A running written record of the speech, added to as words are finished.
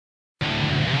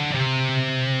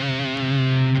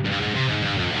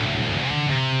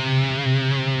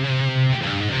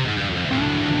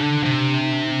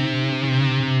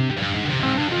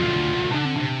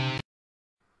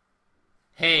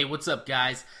what's up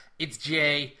guys? It's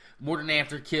Jay,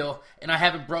 MorninAfterKill, and I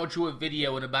haven't brought you a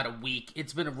video in about a week.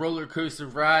 It's been a roller coaster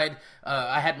ride.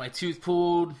 I had my tooth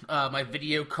pulled, my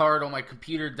video card on my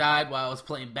computer died while I was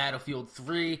playing Battlefield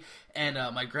 3, and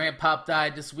my grandpop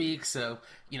died this week, so,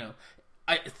 you know,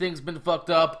 things been fucked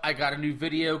up. I got a new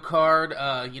video card.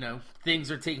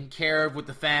 Things are taken care of with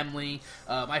the family.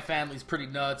 My family's pretty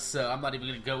nuts, so I'm not even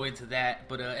going to go into that.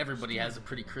 But everybody has a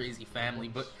pretty crazy family.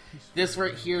 But this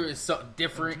right here is something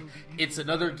different. It's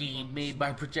another game made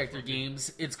by Projector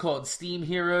Games. It's called Steam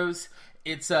Heroes.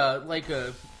 It's like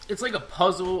a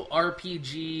puzzle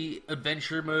RPG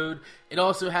adventure mode. It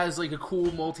also has like a cool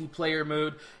multiplayer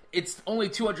mode. It's only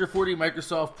 240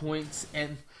 Microsoft points,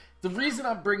 and the reason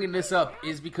I'm bringing this up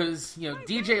is because, you know,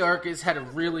 DJ Arcas had a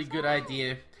really good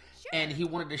idea, and he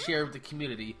wanted to share it with the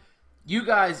community. You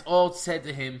guys all said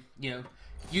to him, you know,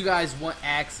 you guys want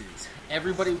axes.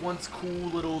 Everybody wants cool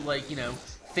little, like, you know,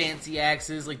 fancy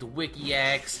axes, like the Wiki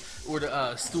Axe, or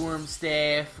the Storm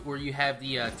Staff, or you have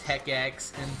the Tech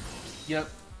Axe, and, you know,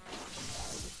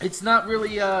 it's not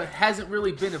really, hasn't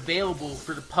really been available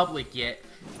for the public yet.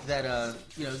 That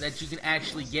you know, that you can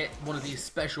actually get one of these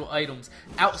special items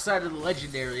outside of the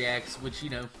legendary axe, which,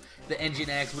 you know, the engine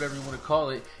axe, whatever you want to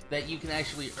call it, that you can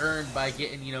actually earn by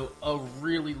getting, you know, a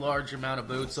really large amount of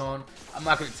votes on. I'm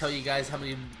not going to tell you guys how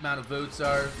many amount of votes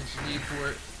are that you need for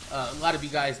it. A lot of you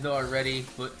guys know already,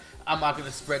 but I'm not going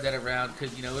to spread that around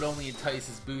because, you know, it only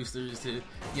entices boosters to,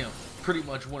 you know, pretty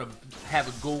much want to have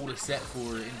a goal to set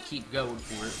for it and keep going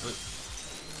for it.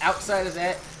 But outside of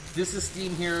that, this is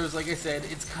Steam Heroes. Like I said,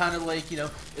 it's kind of like, you know,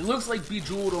 it looks like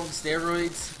Bejeweled on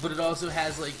steroids, but it also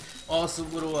has, like, awesome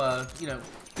little, you know,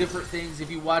 different things. If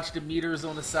you watch the meters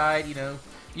on the side, you know,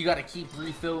 you got to keep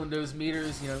refilling those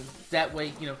meters, you know, that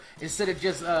way, you know, instead of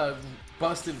just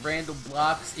busting random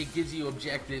blocks, it gives you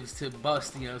objectives to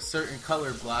bust, you know, certain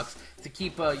color blocks to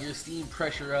keep your steam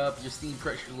pressure up, your steam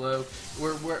pressure low,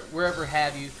 or wherever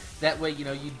have you. That way, you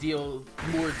know, you deal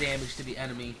more damage to the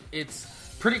enemy. It's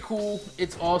pretty cool.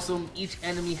 It's awesome. Each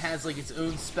enemy has like its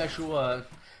own special,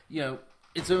 you know,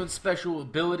 its own special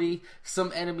ability.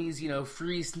 Some enemies, you know,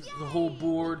 freeze the whole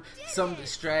board. Some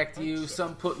distract you.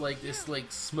 Some put like this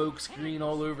like smoke screen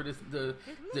all over the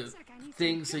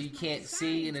thing so you can't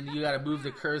see, and then you gotta move the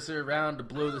cursor around to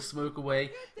blow the smoke away.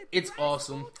 It's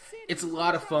awesome. It's a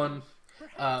lot of fun.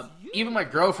 Even my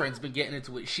girlfriend's been getting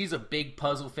into it. She's a big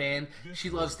puzzle fan.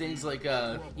 She loves things like,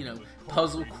 you know,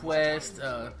 Puzzle Quest,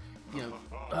 you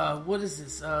know, what is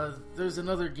this? There's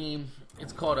another game.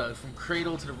 It's called From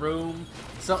Cradle to the Rome,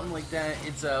 something like that.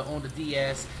 It's on the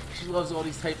DS. She loves all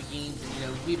these type of games, and, you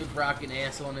know, we've been rocking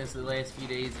ass on this the last few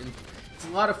days, and it's a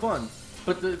lot of fun.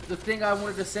 But the thing I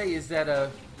wanted to say is that,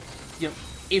 you know,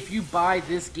 if you buy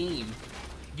this game,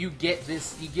 you get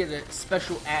this, you get a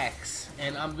special axe,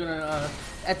 and I'm gonna,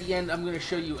 at the end, I'm gonna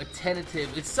show you a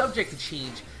tentative. It's subject to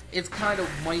change. It's kind of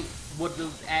what the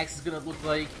axe is gonna look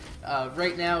like.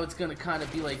 Right now, it's gonna kind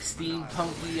of be like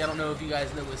steampunky. I don't know if you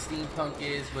guys know what steampunk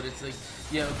is, but it's like,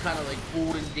 you know, kind of like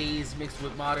olden days mixed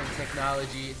with modern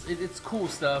technology. It's cool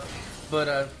stuff,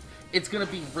 but it's gonna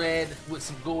be red with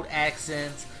some gold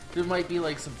accents. There might be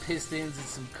like some pistons and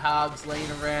some cogs laying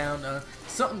around,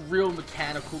 something real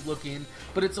mechanical looking,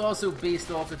 but it's also based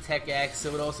off the Tech Axe,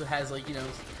 so it also has, like, you know,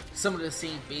 some of the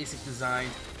same basic design,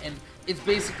 and it's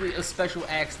basically a special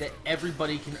axe that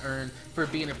everybody can earn for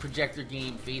being a Projector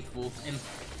Game faithful. And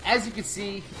as you can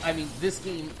see, I mean, this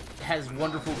game has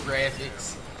wonderful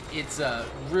graphics. It's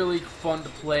really fun to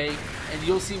play, and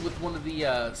you'll see with one of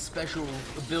the special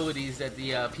abilities that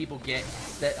the people get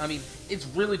that, I mean, it's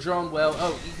really drawn well.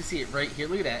 Oh, you can see it right here.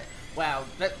 Look at that. Wow,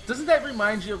 doesn't that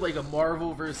remind you of like a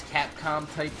Marvel vs.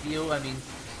 Capcom type deal? I mean,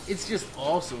 it's just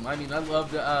awesome. I mean, I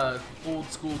love the old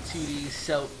school 2D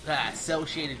cell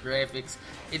shaded graphics.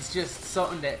 It's just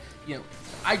something that, you know,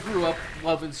 I grew up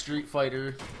loving Street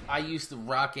Fighter. I used to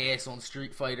rock ass on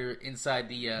Street Fighter inside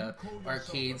the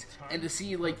arcades, and to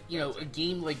see, like, you know, a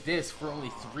game like this for only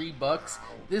 $3,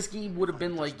 this game would have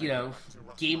been like, you know,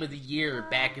 Game of the Year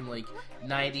back in like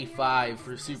 '95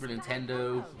 for Super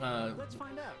Nintendo,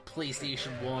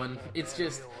 PlayStation 1. It's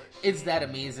just, it's that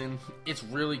amazing. It's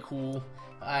really cool.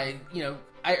 You know,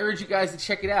 I urge you guys to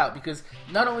check it out, because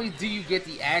not only do you get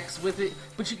the axe with it,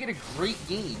 but you get a great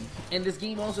game. And this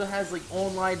game also has like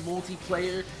online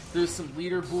multiplayer. There's some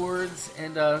leaderboards,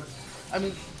 and I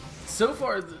mean, so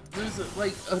far there's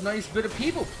like a nice bit of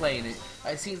people playing it.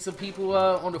 I've seen some people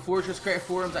on the Fortress Craft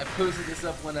forums. I posted this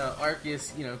up when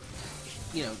Arcas, you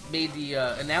know, made the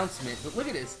announcement. But look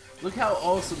at this. Look how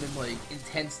awesome and like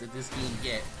intense that this game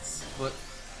gets. But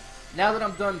now that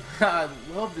I'm done, I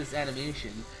love this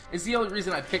animation. It's the only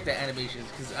reason I picked that animation is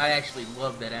because I actually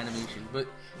love that animation. But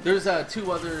there's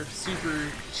 2 other super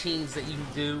chains that you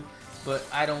can do, but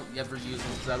I don't ever use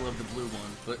them because I love the blue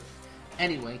one. But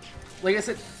anyway, like I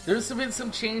said, there's been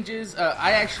some changes.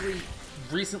 I actually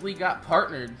recently got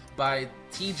partnered by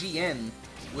TGN,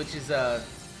 which is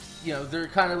you know, they're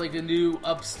kind of like a new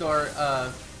upstart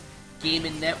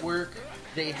gaming network.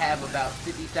 They have about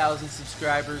 50,000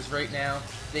 subscribers right now.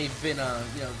 They've been,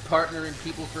 you know, partnering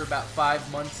people for about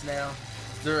 5 months now.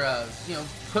 They're, you know,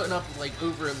 putting up like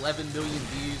over 11 million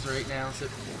views right now. So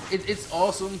it's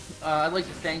awesome. I'd like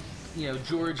to thank, you know,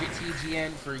 George at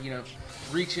TGN for, you know,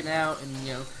 reaching out and,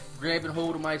 you know, grabbing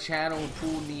hold of my channel and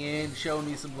pulling me in, showing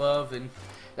me some love, and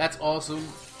that's awesome.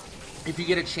 If you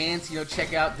get a chance, you know,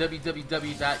 check out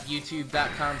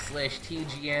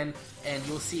www.youtube.com/TGN and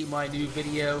you'll see my new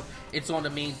video. It's on the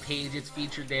main page, it's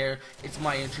featured there. It's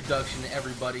my introduction to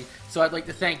everybody. So I'd like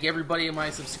to thank everybody of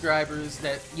my subscribers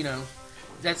that, you know,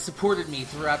 that supported me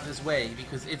throughout this way,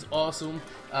 because it's awesome.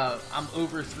 I'm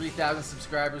over 3,000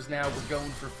 subscribers now. We're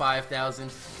going for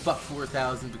 5,000, fuck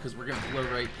 4,000, because we're going to blow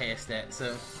right past that.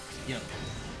 So, you know,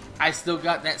 I still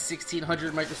got that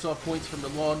 1,600 Microsoft points from the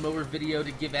lawnmower video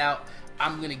to give out.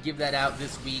 I'm going to give that out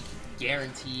this week,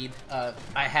 guaranteed.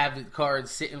 I have the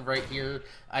cards sitting right here.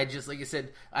 Like I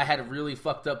said, I had a really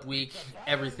fucked up week.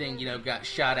 Everything, you know, got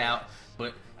shot out.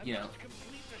 But, you know,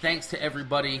 thanks to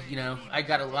everybody. You know, I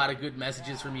got a lot of good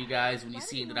messages from you guys when you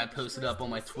seen that I posted up on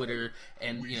my Twitter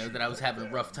and, you know, that I was having a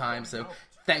rough time. So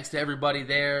thanks to everybody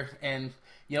there. And,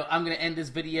 you know, I'm going to end this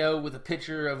video with a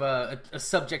picture of a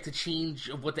subject to change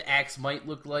of what the axe might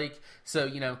look like. So,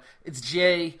 you know, it's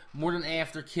Jay,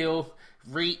 MorninAfterKill.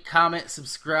 Rate, comment,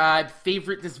 subscribe,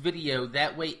 favorite this video.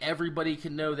 That way everybody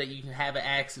can know that you can have an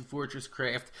axe in Fortress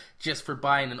Craft just for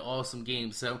buying an awesome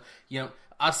game. So, you know,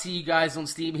 I'll see you guys on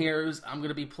Steam Heroes. I'm going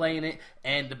to be playing it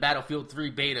and the Battlefield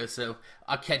 3 beta. So,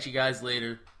 I'll catch you guys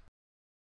later.